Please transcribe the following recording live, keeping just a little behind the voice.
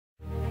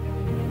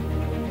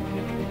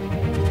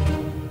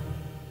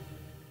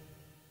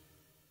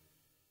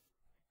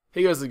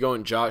Hey guys, how's it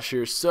going? Josh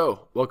here.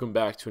 So, welcome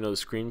back to another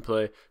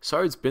screenplay.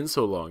 Sorry it's been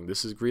so long.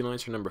 This is Green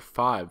Lantern number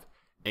 5,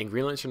 and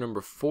Green Lantern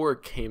number 4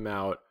 came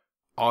out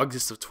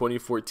August of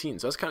 2014.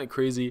 So that's kind of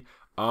crazy.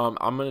 I'm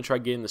gonna try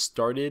getting this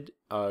started.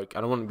 I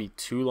don't want to be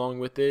too long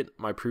with it.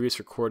 My previous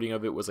recording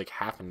of it was like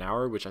half an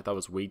hour, which I thought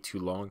was way too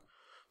long.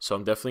 So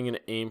I'm definitely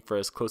gonna aim for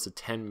as close to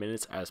 10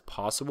 minutes as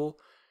possible.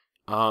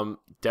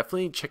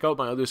 Definitely check out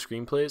my other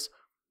screenplays.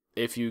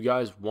 If you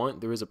guys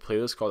want, there is a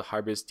playlist called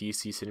Hybrid's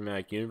DC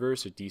Cinematic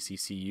Universe, or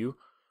DCCU.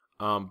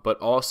 But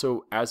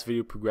also, as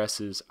video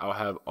progresses, I'll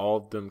have all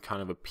of them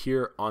kind of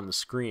appear on the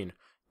screen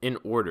in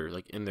order,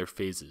 like in their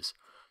phases.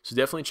 So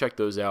definitely check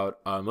those out.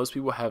 Most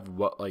people have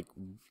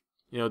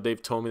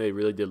they've told me they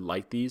really did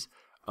like these.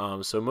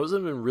 So most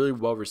of them have been really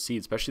well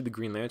received, especially the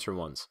Green Lantern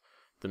ones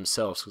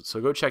themselves. So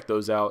go check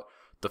those out.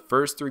 The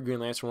first 3 Green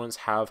Lantern ones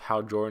have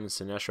Hal Jordan and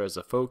Sinestro as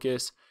the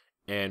focus.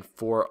 And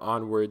 4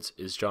 onwards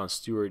is John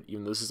Stewart,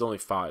 even though this is only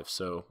 5,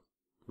 so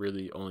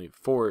really only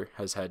 4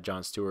 has had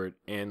John Stewart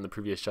and the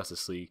previous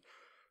Justice League.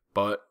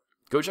 But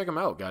go check them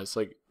out, guys.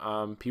 Like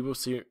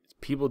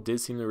people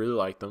did seem to really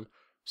like them,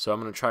 so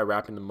I'm gonna try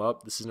wrapping them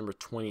up. This is number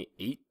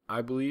 28,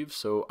 I believe,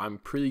 so I'm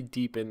pretty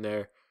deep in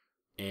there.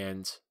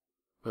 And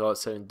with all that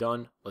said and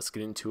done, let's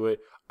get into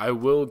it. I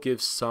will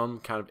give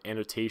some kind of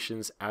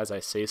annotations as I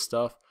say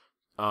stuff,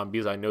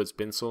 because I know it's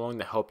been so long,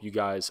 to help you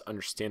guys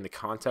understand the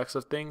context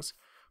of things.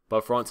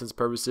 But for all intents and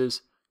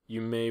purposes,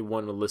 you may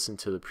want to listen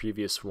to the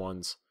previous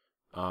ones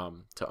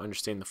to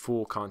understand the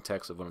full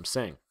context of what I'm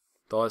saying.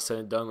 With all that said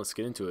and done, let's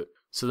get into it.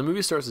 So the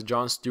movie starts with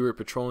John Stewart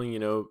patrolling,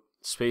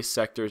 Space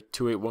Sector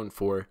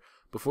 2814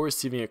 before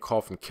receiving a call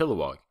from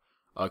Kilowog.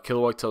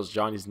 Kilowog tells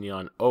John he's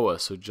neon Oa,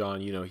 so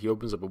John, he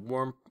opens up a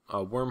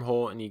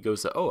wormhole and he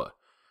goes to Oa.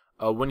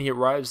 When he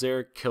arrives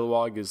there,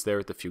 Kilowog is there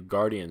with a few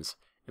Guardians,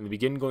 and they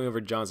begin going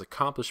over John's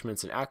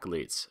accomplishments and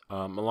accolades,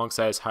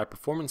 alongside his high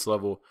performance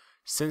level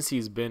since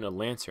he's been a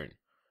Lantern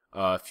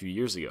a few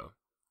years ago.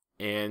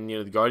 And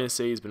the Guardians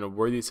say he's been a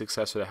worthy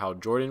successor to Hal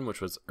Jordan, which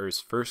was Earth's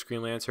first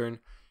Green Lantern.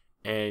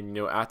 And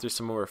after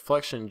some more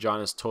reflection, John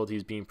is told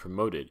he's being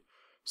promoted,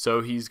 so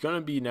he's going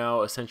to be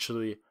now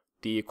essentially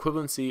the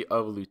equivalency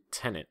of a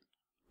lieutenant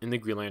in the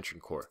Green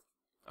Lantern Corps,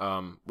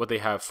 what they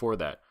have for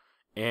that.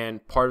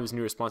 And part of his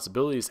new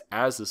responsibilities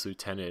as this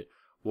lieutenant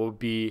will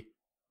be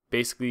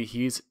basically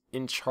he's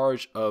in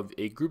charge of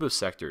a group of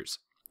sectors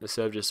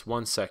instead of just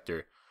one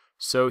sector.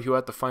 So he'll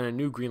have to find a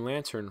new Green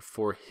Lantern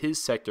for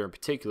his sector in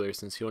particular,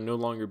 since he'll no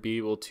longer be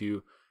able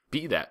to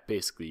be that,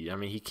 basically. I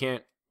mean, he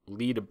can't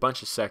lead a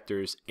bunch of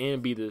sectors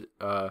and be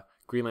the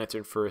Green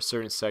Lantern for a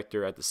certain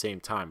sector at the same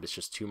time. It's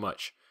just too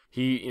much.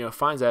 He,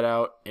 finds that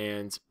out,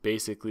 and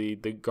basically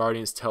the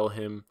Guardians tell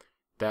him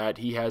that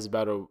he has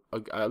about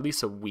at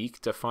least a week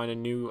to find a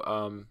new,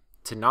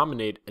 to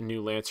nominate a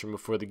new Lantern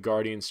before the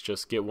Guardians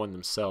just get one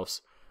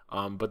themselves.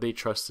 But they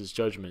trust his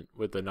judgment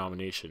with the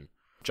nomination.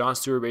 John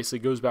Stewart basically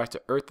goes back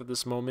to Earth at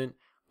this moment,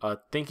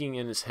 thinking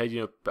in his head,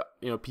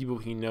 people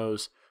he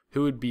knows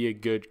who would be a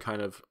good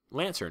kind of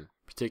Lantern,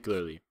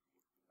 particularly.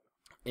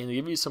 And to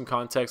give you some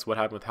context, what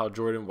happened with Hal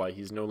Jordan, why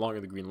he's no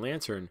longer the Green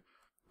Lantern,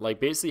 like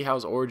basically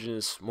Hal's origin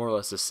is more or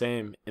less the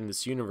same in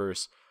this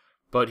universe,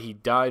 but he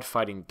died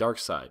fighting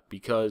Darkseid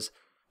because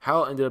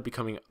Hal ended up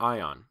becoming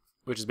Ion,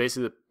 which is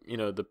basically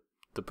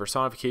the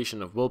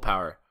personification of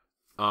willpower,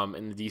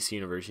 in the DC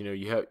universe.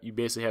 You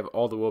basically have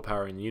all the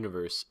willpower in the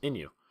universe in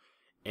you.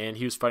 And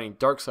he was fighting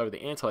Darkseid with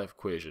the anti-life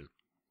equation.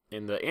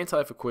 And the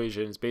anti-life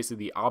equation is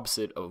basically the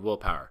opposite of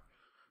willpower.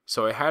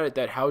 So I had it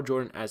that Hal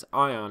Jordan as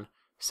Ion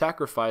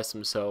sacrificed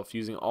himself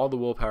using all the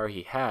willpower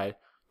he had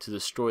to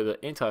destroy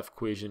the anti-life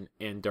equation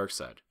and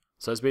Darkseid.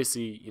 So that's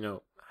basically,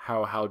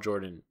 how Hal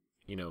Jordan,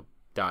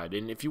 died.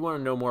 And if you want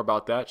to know more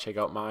about that, check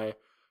out my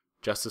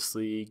Justice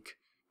League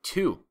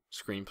 2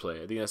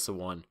 screenplay. I think that's the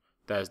one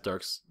that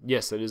is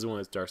Yes, that is the one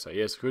that's Darkseid.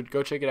 Yes,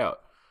 go check it out.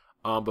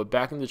 But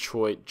back in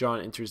Detroit,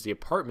 John enters the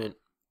apartment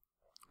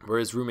where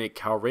his roommate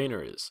Kyle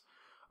Rayner is.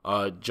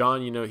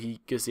 John,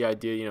 he gets the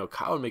idea,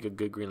 Kyle would make a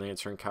good Green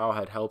Lantern. Kyle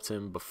had helped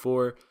him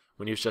before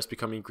when he was just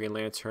becoming Green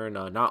Lantern,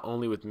 not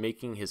only with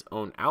making his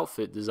own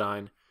outfit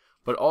design,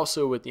 but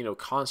also with,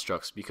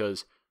 constructs,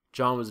 because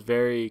John was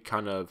very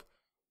kind of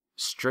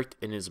strict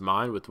in his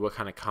mind with what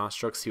kind of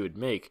constructs he would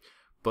make.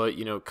 But,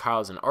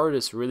 Kyle as an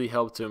artist really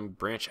helped him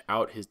branch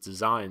out his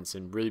designs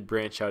and really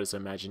branch out his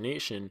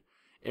imagination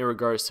in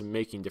regards to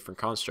making different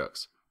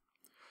constructs.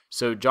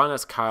 So John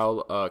asks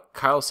Kyle.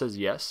 Kyle says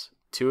yes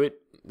to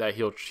it, that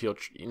he'll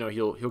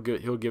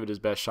give it his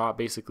best shot,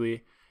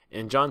 basically.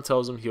 And John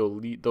tells him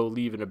they'll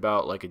leave in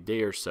about like a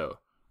day or so,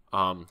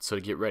 so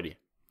to get ready.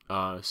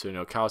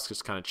 So Kyle's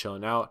just kind of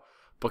chilling out,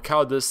 but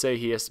Kyle does say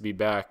he has to be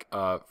back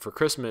for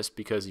Christmas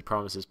because he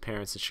promised his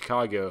parents in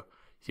Chicago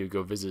he would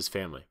go visit his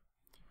family.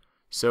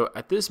 So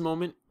at this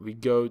moment, we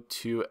go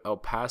to El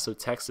Paso,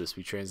 Texas.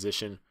 We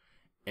transition,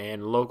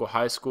 and local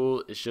high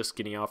school is just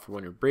getting out for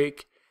winter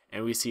break.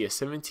 And we see a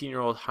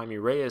 17-year-old Jaime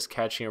Reyes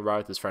catching a ride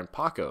with his friend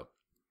Paco.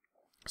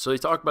 So they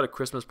talk about a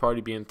Christmas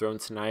party being thrown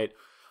tonight.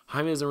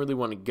 Jaime doesn't really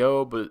want to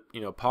go, but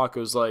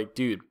Paco's like,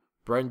 dude,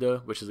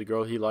 Brenda, which is the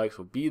girl he likes,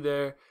 will be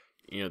there.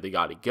 You know, they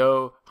got to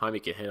go. Jaime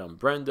can hit on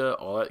Brenda,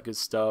 all that good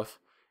stuff.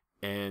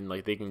 And,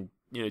 like, they can,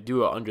 you know,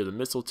 do a under the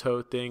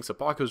mistletoe thing. So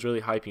Paco's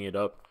really hyping it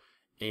up.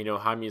 And, you know,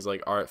 Jaime's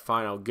like, all right,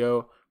 fine, I'll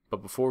go.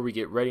 But before we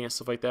get ready and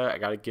stuff like that, I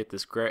gotta get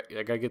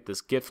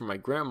this gift from my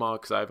grandma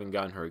because I haven't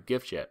gotten her a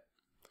gift yet.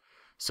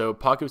 So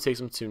Paco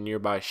takes him to a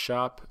nearby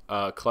shop,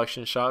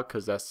 collection shop,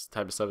 because that's the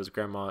type of stuff his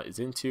grandma is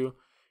into.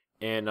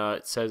 And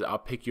it says, I'll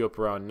pick you up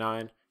around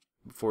 9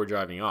 before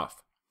driving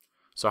off.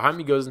 So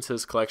Jaime goes into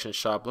this collection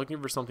shop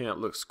looking for something that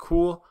looks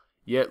cool,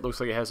 yet looks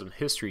like it has some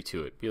history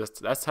to it. Because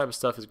that's the type of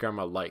stuff his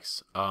grandma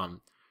likes.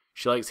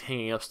 She likes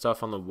hanging up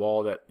stuff on the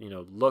wall that, you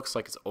know, looks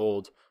like it's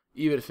old,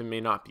 even if it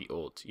may not be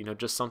old. You know,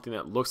 just something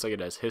that looks like it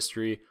has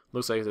history,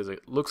 looks like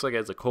it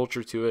has a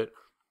culture to it.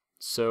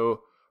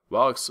 So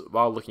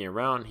while looking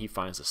around, he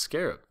finds a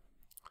scarab.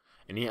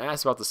 And he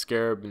asks about the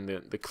scarab, and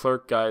the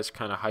clerk guy is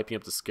kind of hyping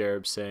up the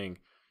scarab, saying,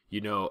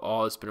 you know,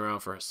 oh, it's been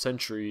around for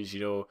centuries, you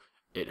know,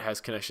 it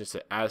has connections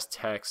to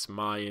Aztecs,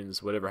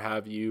 Mayans, whatever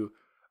have you,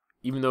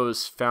 even though it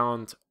was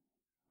found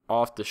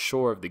off the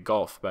shore of the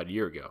Gulf about a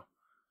year ago.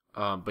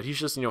 But he's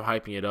just, you know,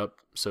 hyping it up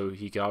so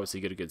he can obviously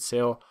get a good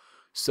sale.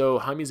 So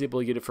Jaime's able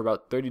to get it for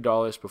about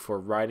 $30 before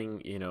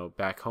riding, you know,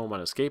 back home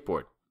on a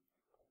skateboard.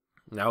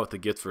 Now with the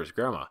gift for his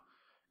grandma.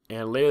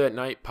 And later that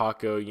night,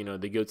 Paco, you know,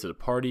 they go to the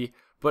party,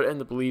 but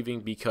end up leaving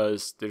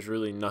because there's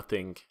really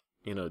nothing,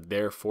 you know,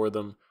 there for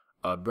them.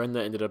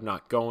 Brenda ended up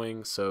not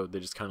going, so they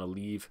just kind of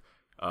leave.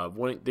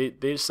 When they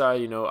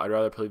decide, you know, I'd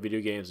rather play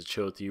video games and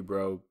chill with you,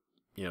 bro,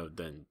 you know,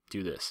 than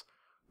do this.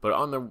 But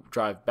on the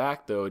drive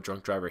back, though, a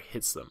drunk driver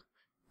hits them.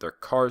 Their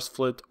cars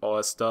flipped, all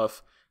that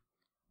stuff.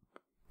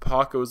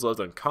 Paco's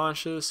left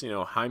unconscious. You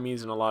know,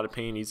 Jaime's in a lot of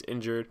pain. He's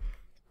injured.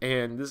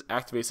 And this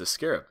activates the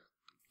scarab.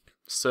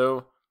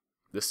 So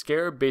the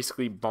scarab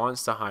basically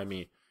bonds to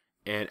Jaime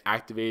and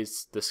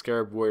activates the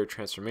Scarab Warrior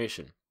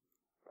transformation.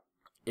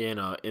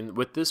 And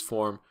with this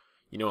form,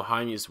 you know,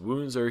 Jaime's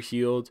wounds are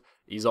healed.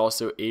 He's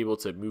also able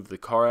to move the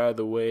car out of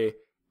the way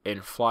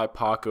and fly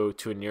Paco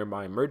to a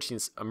nearby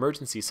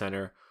emergency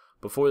center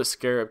before the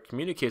scarab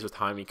communicates with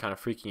Jaime, kind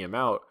of freaking him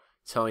out,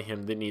 telling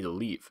him they need to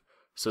leave.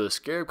 So the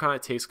scarab kind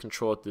of takes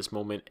control at this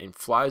moment and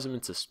flies him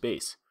into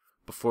space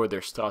before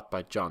they're stopped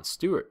by Jon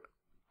Stewart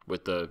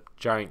with the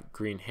giant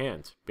green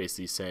hand,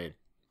 basically saying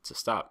to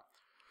stop.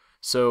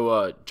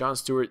 So Jon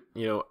Stewart,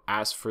 you know,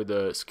 asks for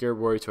the Scarab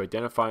Warrior to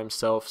identify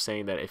himself,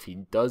 saying that if he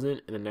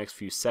doesn't in the next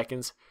few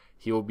seconds,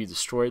 he will be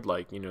destroyed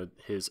like, you know,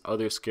 his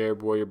other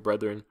Scarab Warrior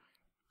brethren.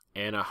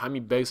 And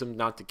Jaime begs him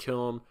not to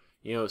kill him,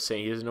 you know,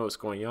 saying he doesn't know what's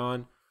going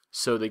on.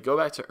 So they go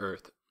back to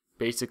Earth.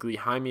 Basically,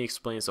 Jaime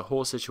explains the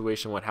whole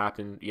situation, what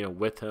happened, you know,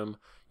 with him,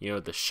 you know,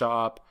 the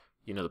shop,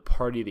 you know, the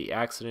party, the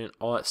accident,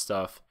 all that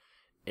stuff.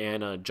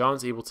 And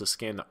Jon's able to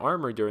scan the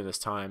armor during this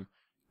time,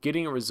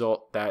 getting a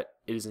result that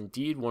it is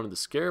indeed one of the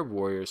Scarab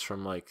Warriors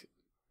from, like,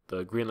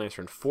 the Green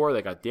Lantern 4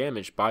 that got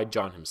damaged by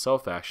Jon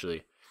himself,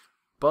 actually.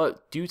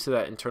 But due to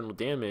that internal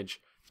damage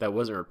that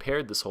wasn't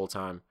repaired this whole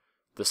time,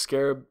 the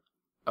Scarab,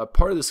 a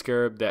part of the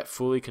Scarab that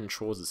fully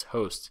controls its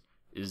host,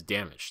 is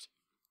damaged.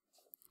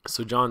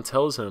 So Jon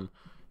tells him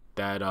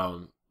that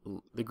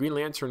the Green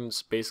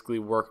Lanterns basically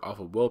work off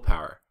of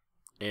willpower.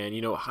 And,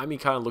 you know, Jaime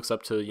kind of looks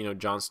up to, you know,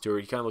 Jon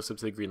Stewart. He kind of looks up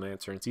to the Green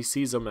Lanterns. He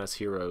sees them as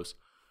heroes,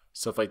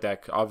 stuff like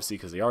that, obviously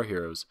because they are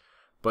heroes.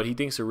 But he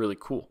thinks they're really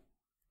cool.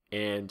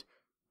 And,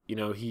 you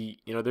know,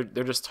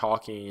 they're just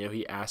talking. You know,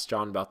 he asks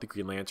Jon about the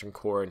Green Lantern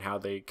Corps and how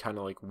they kind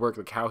of, like, work,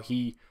 like, how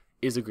he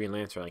is a Green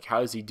Lantern. Like, how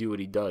does he do what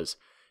he does?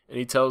 And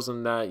he tells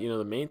them that, you know,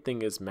 the main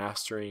thing is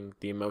mastering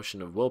the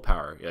emotion of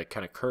willpower, like,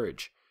 kind of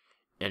courage.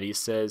 And he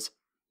says,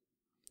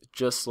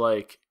 just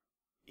like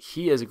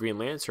he as a Green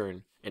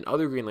Lantern and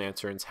other Green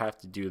Lanterns have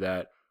to do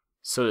that,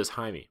 so does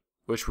Jaime.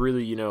 Which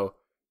really, you know,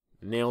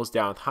 nails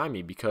down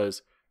Jaime,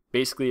 because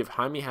basically if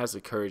Jaime has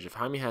the courage, if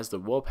Jaime has the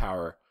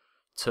willpower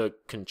to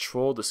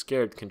control the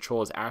Scarab, to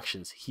control his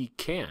actions, he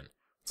can.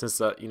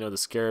 Since you know, the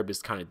Scarab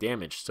is kind of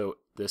damaged. So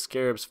the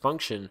Scarab's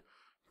function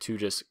to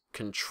just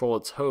control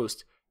its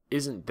host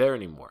isn't there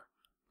anymore.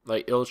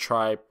 Like, it'll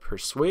try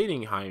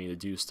persuading Jaime to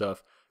do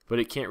stuff, but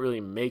it can't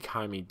really make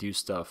Jaime do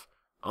stuff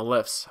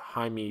unless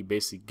Jaime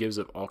basically gives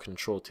up all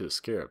control to the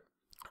Scarab.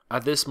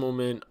 At this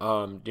moment,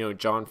 you know,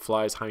 Jon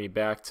flies Jaime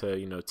back to,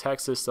 you know,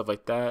 Texas, stuff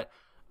like that.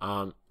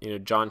 You know,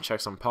 Jon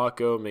checks on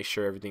Paco, makes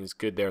sure everything's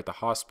good there at the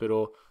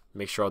hospital,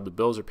 make sure all the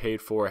bills are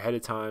paid for ahead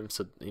of time,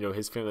 so, you know,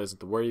 his family doesn't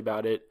have to worry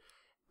about it.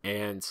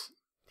 And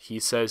he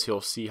says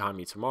he'll see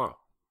Jaime tomorrow.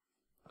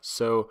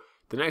 So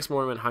the next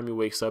morning when Jaime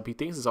wakes up, he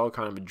thinks it's all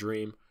kind of a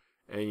dream.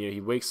 And, you know,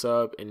 he wakes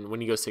up, and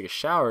when he goes to take a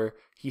shower,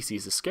 he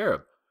sees the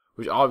Scarab,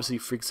 which obviously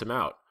freaks him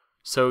out.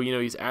 So, you know,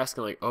 he's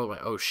asking, like,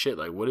 oh shit,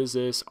 like, what is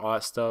this? All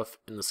that stuff.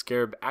 And the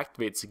Scarab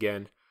activates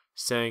again,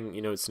 saying,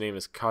 you know, its name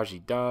is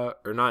Kaji Da,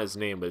 or not his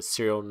name, but its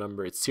serial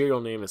number. Its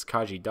serial name is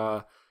Kaji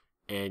Da.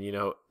 And, you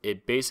know,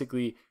 it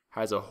basically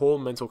has a whole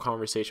mental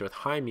conversation with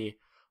Jaime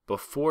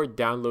before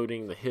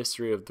downloading the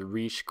history of the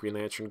Reach Green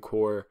Lantern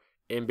Corps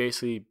and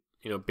basically,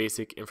 you know,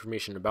 basic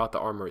information about the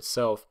armor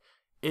itself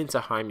into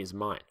Jaime's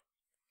mind.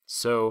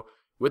 So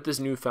with this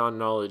newfound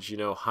knowledge, you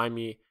know,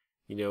 Jaime,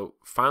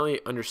 finally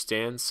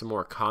understands some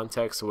more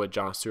context of what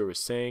Jon Stewart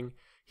was saying.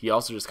 He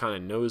also just kind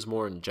of knows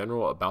more in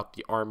general about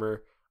the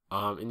armor,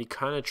 and he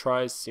kind of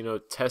tries,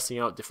 testing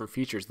out different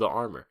features of the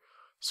armor.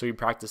 So he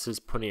practices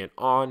putting it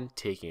on,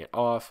 taking it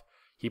off.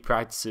 He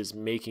practices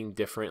making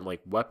different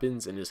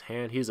weapons in his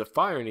hand. He doesn't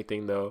fire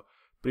anything though,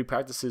 but he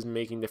practices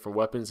making different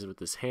weapons with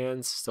his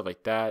hands, stuff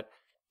like that.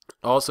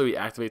 Also, he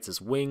activates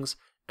his wings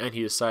and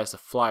he decides to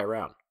fly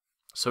around.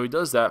 So he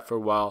does that for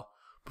a while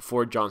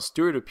before Jon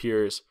Stewart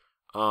appears,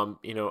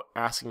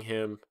 asking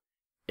him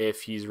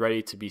if he's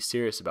ready to be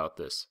serious about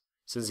this.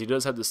 Since he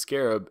does have the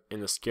scarab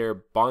and the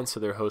scarab bonds to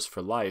their host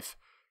for life,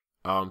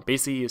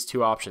 basically he has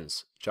two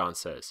options, Jon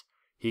says.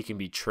 He can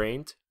be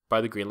trained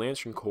by the Green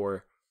Lantern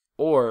Corps,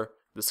 or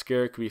the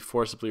scarab could be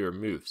forcibly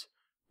removed,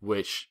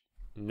 which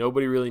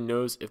nobody really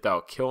knows if that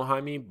will kill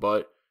Jaime,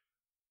 but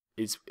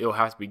it'll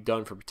have to be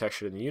done for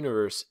protection in the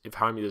universe if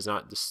Jaime does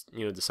not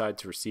decide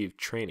to receive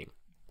training.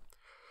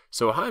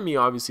 So Jaime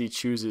obviously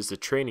chooses the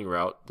training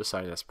route,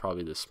 deciding that's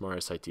probably the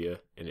smartest idea,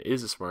 and it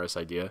is the smartest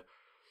idea.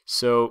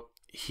 So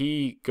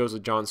he goes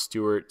with Jon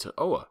Stewart to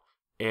Oa,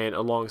 and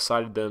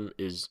alongside them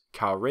is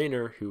Kyle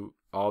Rayner, who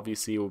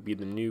obviously will be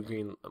the new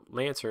Green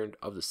Lantern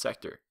of the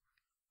sector.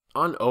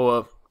 On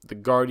Oa, the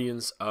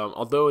Guardians,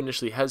 although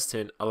initially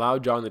hesitant, allow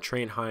Jon to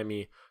train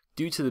Jaime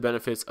due to the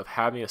benefits of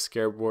having a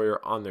Scarab Warrior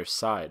on their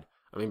side.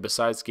 I mean,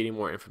 besides getting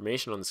more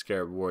information on the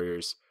Scarab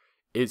Warriors,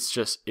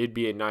 it'd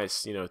be a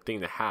nice,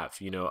 thing to have,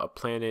 a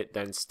planet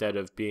that instead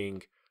of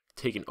being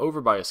taken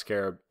over by a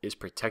Scarab is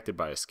protected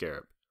by a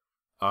Scarab.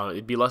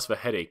 It'd be less of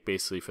a headache,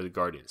 basically, for the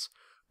Guardians.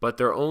 But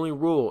their only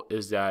rule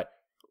is that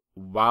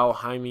while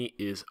Jaime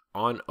is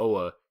on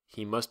Oa,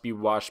 he must be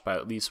watched by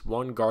at least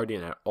one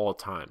Guardian at all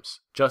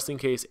times, just in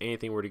case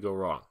anything were to go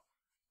wrong.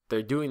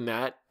 They're doing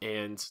that,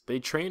 and they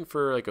train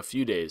for a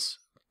few days,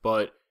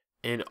 but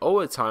in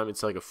Oa time,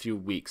 it's a few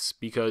weeks,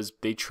 because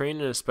they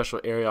train in a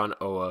special area on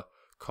Oa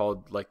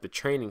called the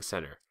training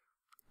center.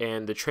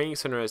 And the training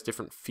center has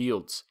different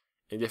fields,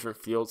 and different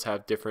fields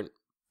have different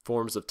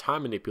forms of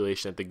time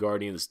manipulation that the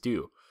Guardians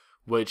do,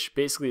 which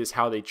basically is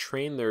how they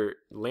train their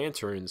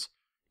lanterns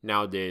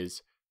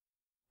nowadays.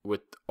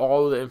 With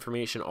all the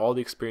information, all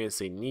the experience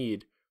they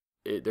need,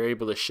 they're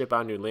able to ship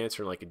out a new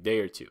lantern a day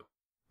or two,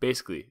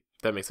 basically,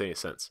 if that makes any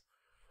sense.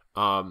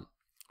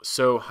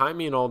 So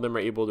Jaime and all of them are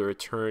able to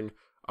return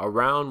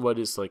around what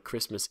is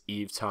Christmas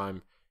Eve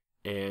time,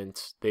 and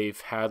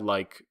they've had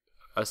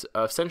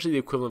essentially the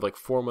equivalent of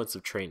 4 months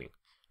of training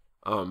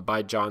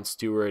by Jon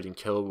Stewart and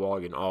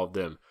Kilowog and all of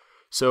them.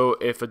 So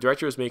if a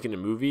director was making a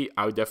movie,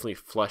 I would definitely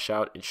flesh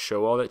out and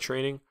show all that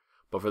training.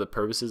 But for the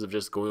purposes of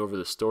just going over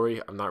the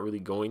story, I'm not really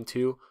going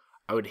to.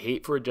 I would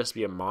hate for it just to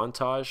be a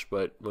montage,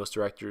 but most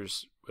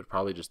directors would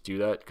probably just do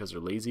that because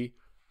they're lazy.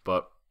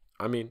 But,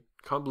 I mean,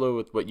 comment below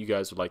with what you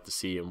guys would like to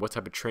see and what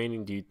type of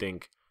training do you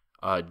think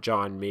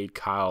Jon made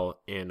Kyle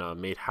and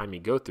made Jaime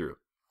go through.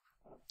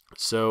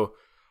 So,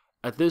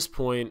 at this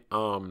point,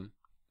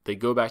 they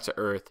go back to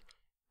Earth,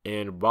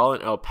 and while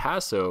in El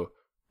Paso,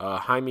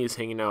 Jaime is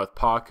hanging out with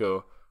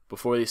Paco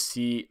before they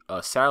see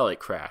a satellite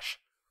crash.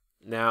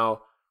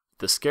 Now,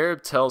 the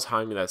Scarab tells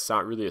Jaime that's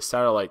not really a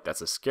satellite,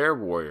 that's a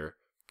Scarab Warrior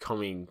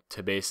coming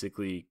to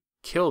basically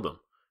kill them,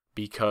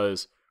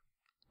 because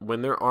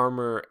when their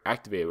armor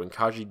activated, when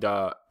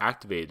Khajiit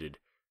activated,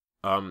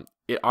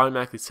 it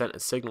automatically sent a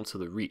signal to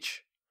the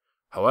Reach.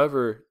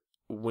 However,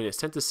 when it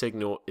sent the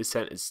signal, it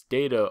sent its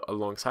data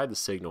alongside the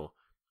signal,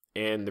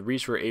 and the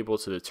Reach were able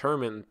to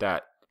determine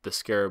that the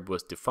Scarab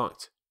was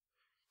defunct.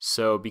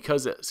 So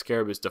because the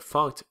Scarab is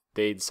defunct,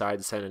 they decide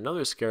to send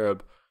another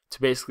Scarab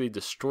to basically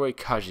destroy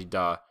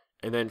Khajiit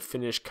and then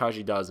finish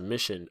Khajiit's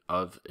mission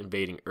of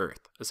invading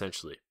Earth,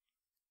 essentially.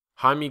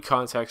 Jaime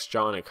contacts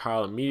Jon and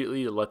Kyle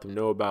immediately to let them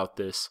know about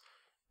this,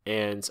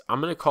 and I'm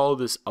going to call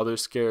this other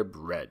Scarab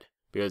Red,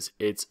 because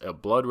it's a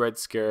blood red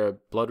Scarab,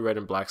 blood red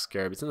and black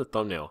Scarab. It's in the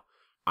thumbnail.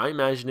 I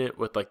imagine it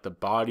with the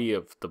body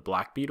of the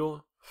Black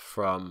Beetle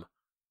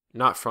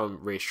not from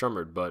Ray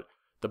Shremmerd, but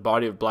the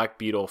body of Black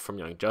Beetle from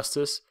Young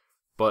Justice,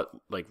 but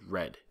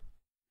red.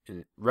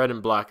 And red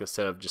and black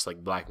instead of just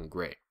black and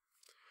gray.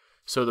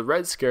 So the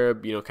red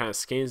Scarab, kind of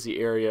scans the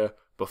area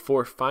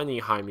before finding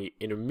Jaime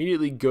and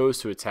immediately goes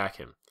to attack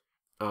him.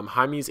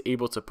 Jaime is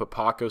able to put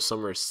Paco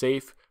somewhere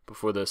safe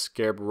before the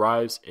Scarab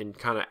arrives and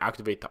kind of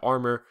activate the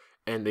armor,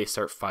 and they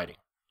start fighting.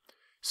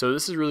 So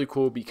this is really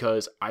cool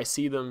because I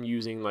see them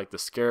using the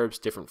Scarab's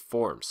different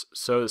forms.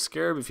 So the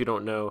Scarab, if you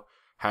don't know,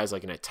 has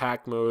an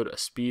attack mode, a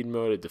speed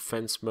mode, a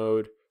defense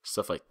mode,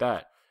 stuff like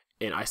that.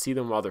 And I see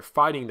them while they're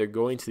fighting, they're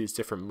going to these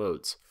different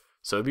modes.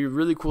 So it'd be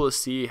really cool to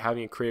see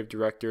having a creative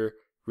director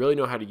really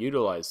know how to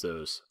utilize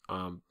those.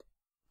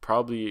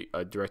 Probably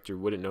a director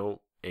wouldn't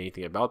know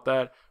anything about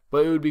that,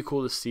 but it would be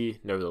cool to see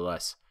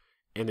nevertheless.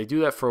 And they do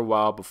that for a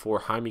while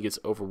before Jaime gets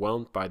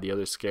overwhelmed by the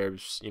other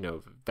Scarab's,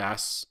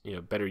 vast,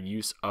 better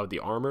use of the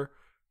armor,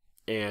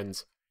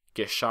 and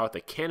gets shot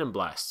with a cannon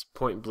blast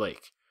point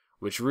blank,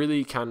 which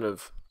really kind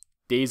of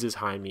dazes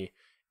Jaime.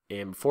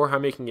 And before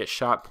Jaime can get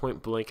shot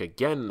point blank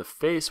again in the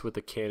face with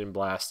a cannon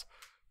blast,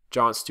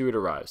 Jon Stewart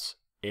arrives.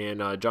 And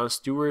Jon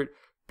Stewart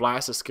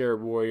blast the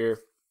Scarab Warrior,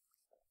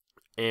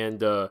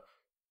 and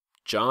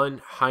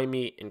John,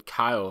 Jaime, and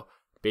Kyle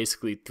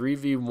basically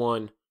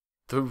 3v1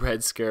 the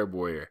Red Scarab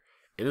Warrior.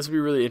 And this would be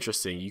really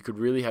interesting. You could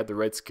really have the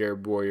Red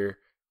Scarab Warrior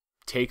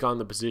take on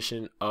the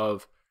position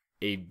of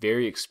a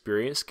very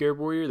experienced Scarab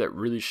Warrior that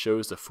really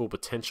shows the full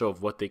potential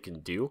of what they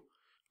can do.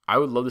 I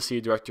would love to see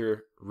a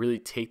director really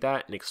take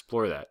that and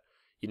explore that.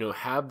 You know,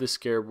 have the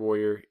Scarab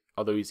Warrior,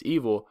 although he's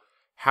evil,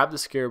 have the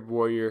Scarab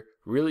Warrior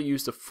really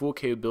use the full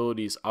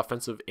capabilities,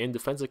 offensive and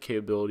defensive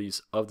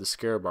capabilities of the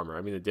Scarab Armor.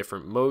 I mean, the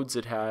different modes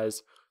it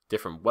has,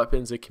 different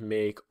weapons it can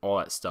make, all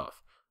that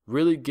stuff.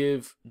 Really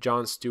give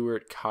Jon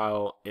Stewart,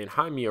 Kyle, and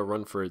Jaime a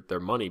run for their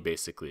money,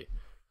 basically.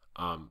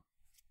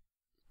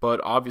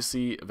 But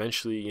obviously,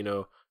 eventually, you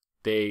know,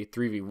 they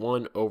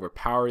 3v1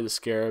 overpower the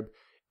Scarab,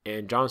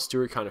 and Jon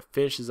Stewart kind of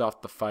finishes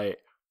off the fight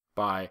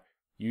by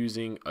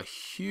using a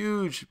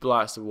huge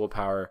blast of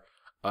willpower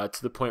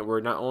to the point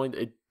where not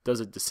only does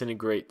it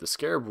disintegrate the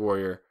Scarab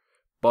Warrior,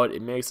 but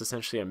it makes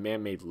essentially a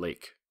man-made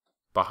lake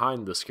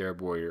behind the Scarab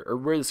Warrior, or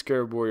where the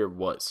Scarab Warrior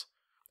was.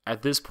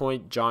 At this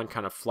point, Jon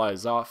kind of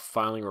flies off,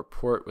 filing a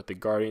report with the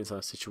Guardians on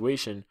the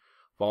situation,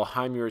 while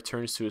Jaime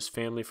returns to his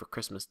family for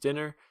Christmas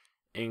dinner,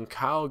 and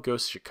Kyle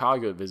goes to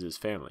Chicago to visit his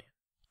family.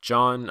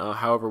 Jon,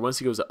 however, once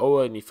he goes to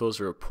Oa and he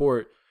fills a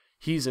report,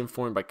 he's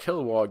informed by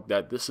Kilowog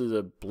that this is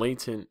a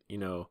blatant, you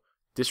know,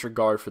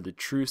 disregard for the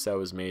truce that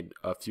was made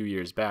a few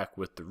years back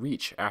with the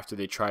Reach after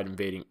they tried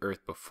invading Earth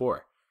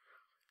before.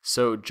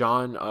 So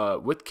Jon,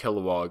 with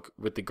Kilowog,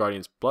 with the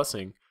Guardian's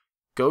blessing,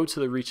 go to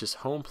the Reach's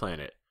home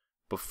planet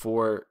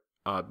before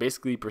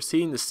basically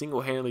proceeding to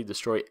single-handedly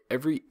destroy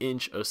every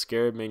inch of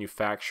Scarab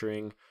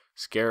manufacturing,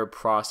 Scarab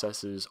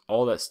processes,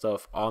 all that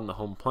stuff on the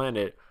home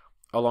planet,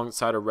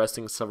 alongside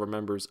arresting several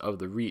members of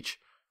the Reach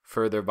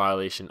for their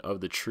violation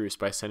of the truce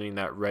by sending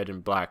that red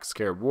and black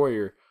Scarab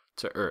Warrior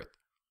to Earth.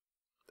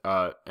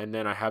 And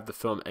then I have the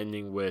film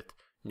ending with,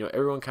 you know,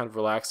 everyone kind of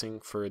relaxing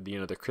for the, you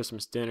know, the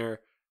Christmas dinner,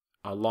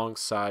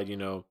 alongside, you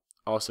know,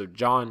 also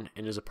Jon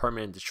in his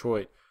apartment in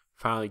Detroit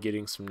finally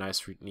getting some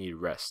nice needed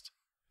rest.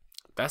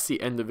 That's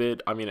the end of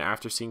it. I mean,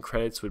 after scene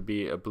credits would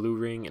be a blue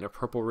ring and a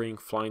purple ring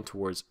flying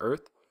towards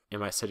Earth.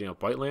 Am I setting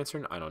up White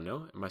Lantern? I don't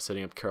know. Am I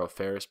setting up Carol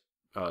Ferris,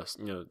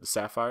 you know, the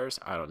Sapphires?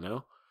 I don't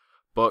know.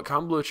 But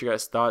comment below what your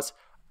guys' thoughts.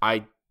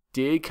 I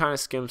did kind of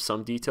skim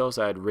some details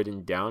I had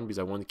written down because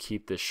I wanted to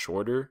keep this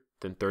shorter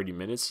than 30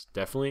 minutes,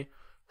 definitely.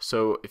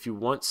 So if you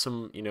want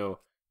some, you know,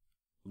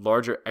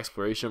 larger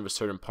exploration of a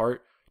certain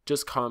part,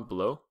 just comment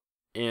below.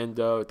 And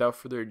without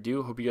further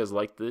ado, hope you guys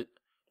liked it.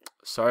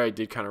 Sorry I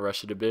did kind of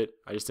rush it a bit.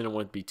 I just didn't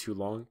want it to be too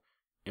long.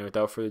 And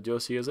without further ado, I'll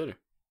see you guys later.